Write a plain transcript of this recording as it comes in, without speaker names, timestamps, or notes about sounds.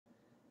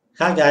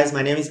Hi guys,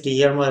 my name is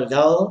Guillermo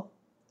Delgado,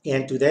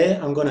 and today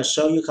I'm going to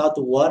show you how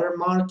to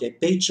watermark a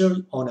picture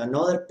on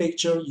another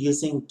picture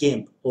using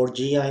Gimp or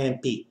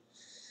GIMP.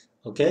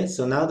 Okay,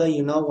 so now that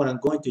you know what I'm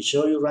going to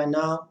show you right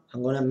now,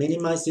 I'm going to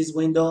minimize this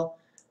window.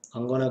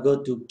 I'm going to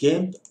go to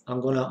Gimp. I'm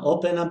going to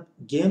open up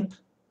Gimp,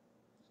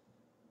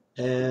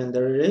 and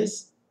there it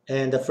is.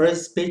 And the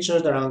first picture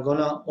that I'm going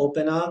to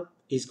open up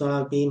is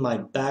going to be my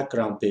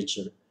background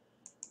picture.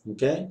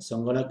 Okay, so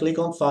I'm going to click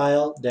on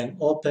File, then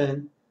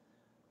Open,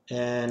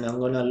 and I'm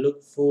going to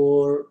look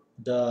for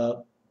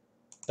the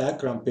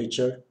background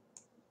picture,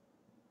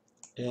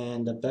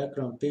 and the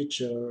background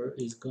picture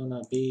is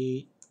gonna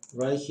be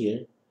right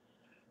here.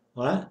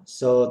 All right,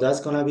 so that's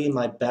gonna be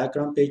my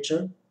background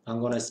picture.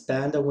 I'm gonna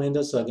expand the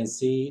window so I can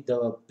see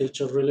the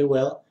picture really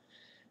well,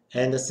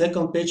 and the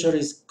second picture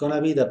is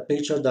gonna be the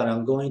picture that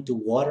I'm going to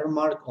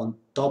watermark on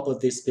top of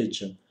this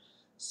picture.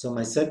 So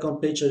my second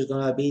picture is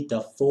gonna be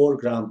the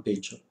foreground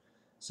picture.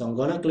 So I'm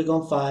gonna click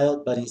on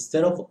File, but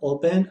instead of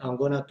Open, I'm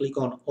gonna click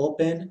on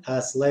Open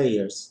as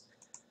Layers.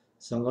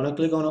 So I'm gonna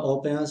click on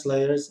Open as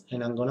Layers,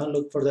 and I'm gonna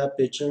look for that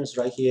picture. It's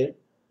right here.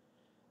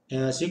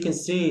 And as you can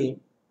see,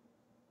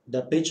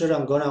 the picture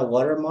I'm gonna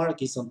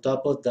watermark is on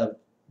top of the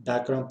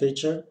background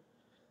picture.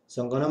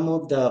 So I'm gonna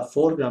move the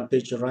foreground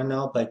picture right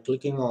now by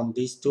clicking on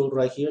this tool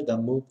right here, the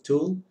Move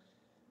tool.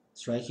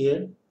 It's right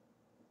here.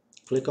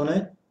 Click on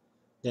it.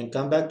 Then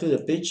come back to the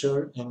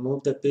picture and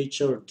move the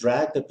picture,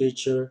 drag the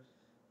picture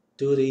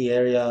to the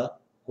area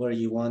where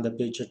you want the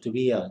picture to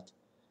be at.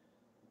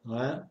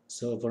 Alright,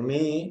 so for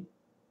me,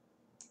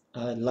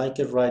 I like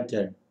it right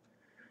there.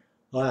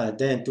 Alright,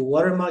 then to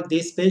watermark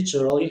this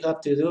picture, all you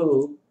have to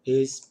do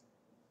is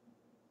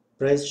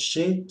press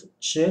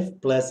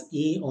Shift plus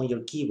E on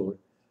your keyboard.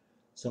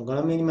 So I'm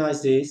gonna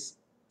minimize this,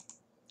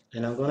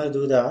 and I'm gonna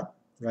do that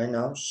right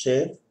now,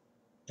 Shift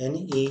and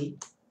E.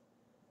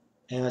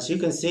 And as you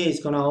can see,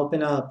 it's gonna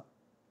open up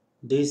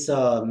this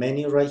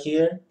menu right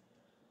here.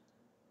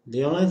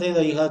 The only thing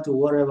that you have to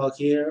worry about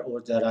here,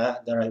 or that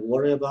I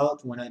worry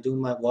about when I do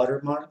my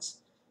watermarks,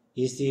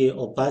 is the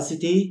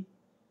opacity.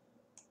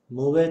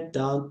 Move it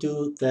down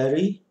to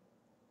 30,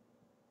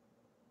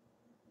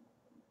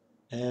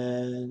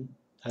 and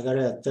I got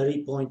it at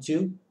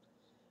 30.2.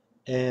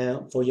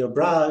 And for your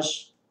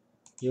brush,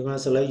 you're going to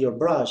select your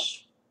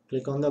brush.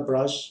 Click on the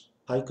brush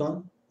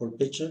icon or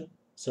picture,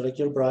 select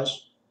your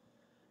brush,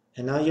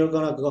 and now you're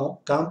going to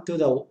come to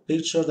the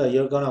picture that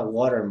you're going to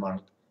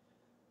watermark.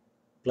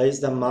 Place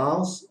the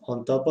mouse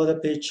on top of the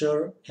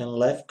picture and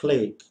left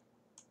click,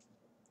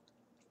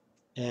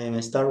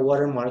 and start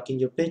watermarking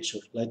your picture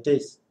like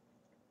this.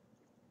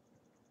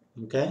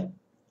 Okay,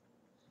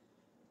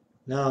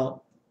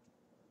 now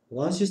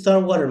once you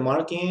start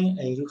watermarking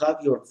and you have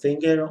your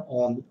finger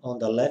on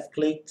the left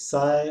click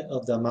side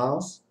of the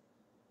mouse,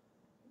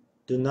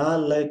 do not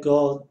let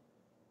go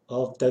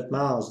of the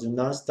mouse. Do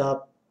not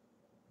stop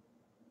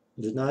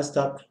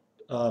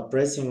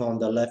pressing on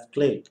the left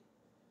click,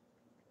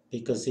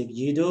 because if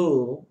you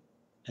do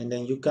and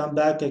then you come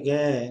back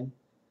again,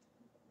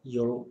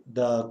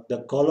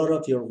 the color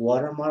of your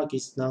watermark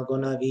is not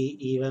gonna be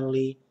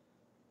evenly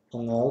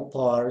on all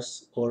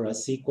parts or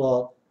as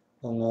equal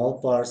on all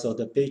parts of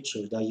the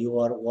picture that you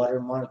are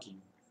watermarking.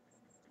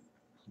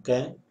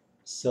 Okay,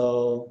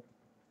 so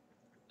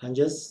I'm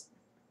just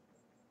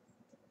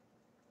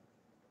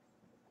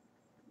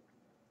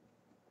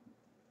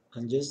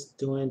I'm just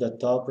doing the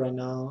top right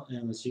now,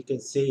 and as you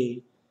can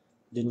see,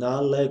 do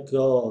not let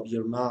go of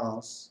your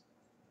mouse,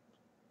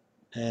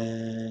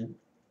 and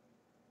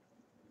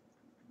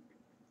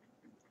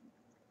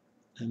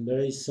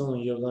very soon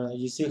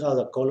you see how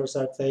the colors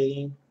are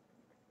fading.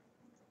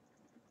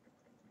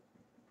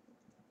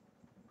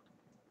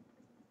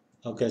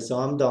 Okay, so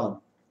I'm done.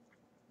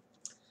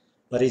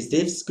 But is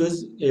this good?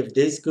 If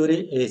this good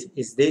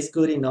is this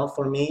good enough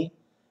for me?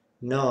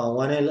 No, I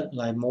want it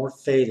like more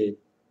faded.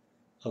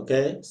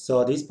 Okay,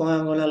 so at this point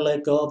I'm gonna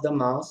let go of the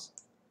mouse,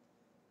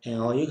 and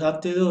all you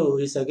have to do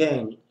is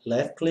again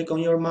left click on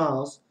your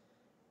mouse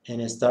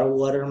and start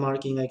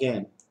watermarking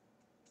again.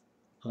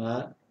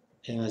 Alright,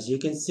 and as you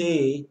can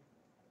see,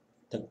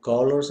 the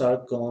colors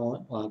are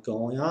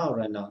going out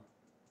right now.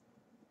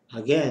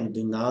 Again,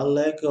 do not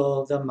let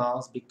go of the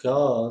mouse,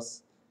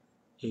 because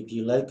if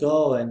you let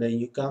go and then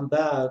you come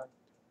back,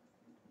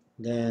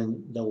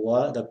 then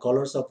the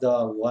colors of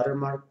the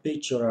watermark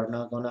picture are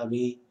not gonna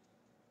be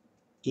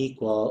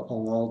equal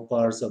on all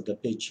parts of the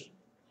picture.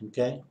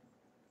 Okay,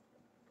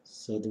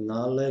 so do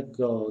not let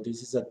go.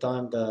 This is a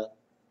time that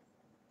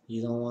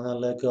you don't want to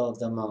let go of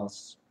the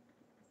mouse.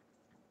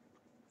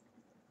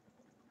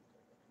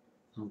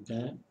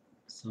 Okay,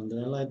 so I'm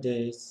doing like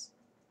this,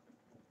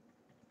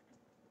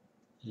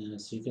 and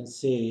as you can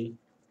see,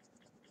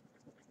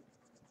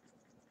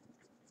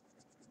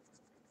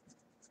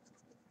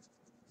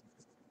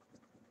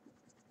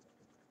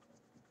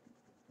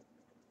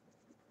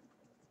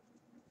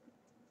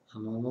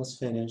 I'm almost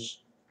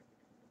finished.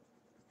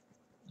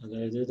 I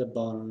gotta do the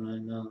bottom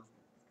right now.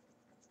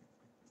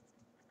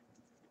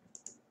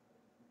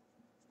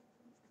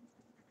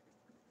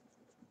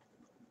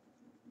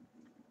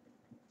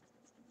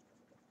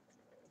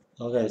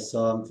 Okay,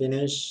 so I'm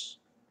finished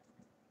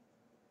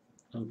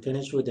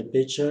with the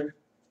picture.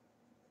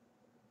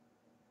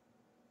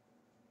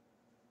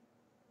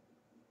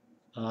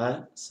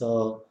 Alright,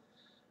 so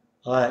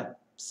alright,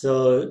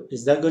 so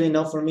is that good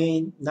enough for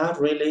me?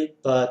 Not really,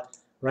 but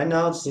right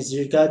now, since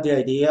you got the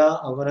idea,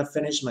 I'm gonna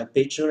finish my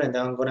picture and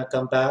then I'm gonna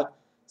come back.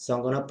 So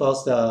I'm gonna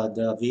pause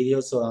the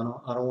video,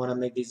 so I don't wanna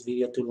make this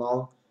video too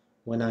long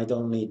when I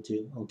don't need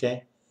to,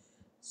 okay?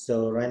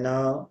 So right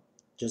now,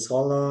 just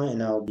hold on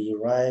and I'll be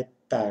right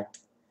back.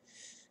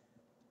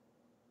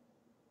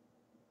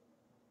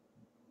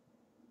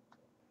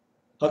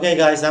 Okay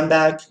guys, I'm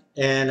back,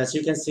 and as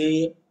you can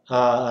see,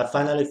 I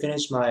finally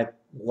finished my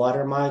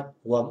watermark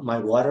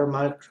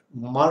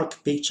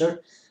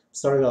picture.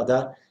 Sorry about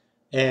that.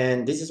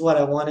 And this is what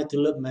I wanted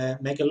to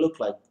make it look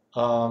like.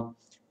 And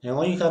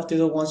all you have to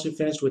do once you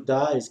finish with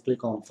that is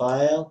click on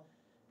File,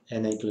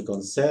 and then click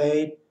on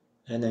Save,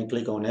 and then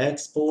click on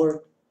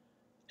Export,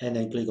 and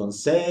then click on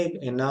Save.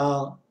 And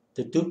now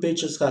the two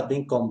pictures have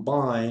been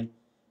combined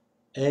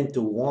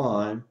into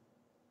one.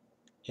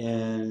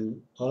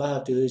 And all I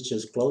have to do is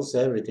just close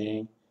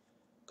everything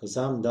because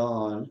I'm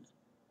done,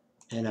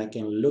 and I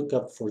can look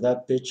up for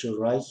that picture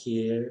right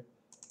here,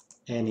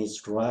 and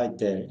it's right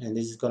there. And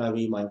this is gonna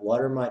be my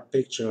watermark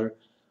picture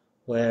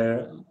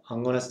where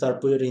I'm gonna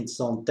start putting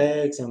some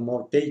text and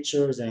more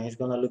pictures, and it's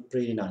gonna look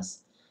pretty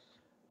nice.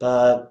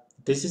 But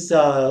this is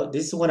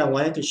what I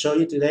wanted to show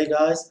you today,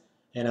 guys,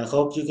 and I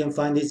hope you can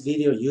find this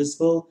video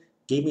useful.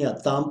 Give me a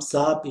thumbs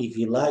up if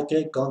you like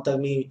it. Contact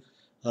me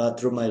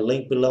through my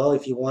link below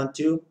if you want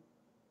to.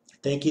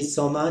 Thank you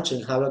so much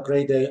and have a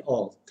great day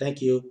all.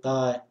 Thank you.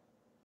 Bye.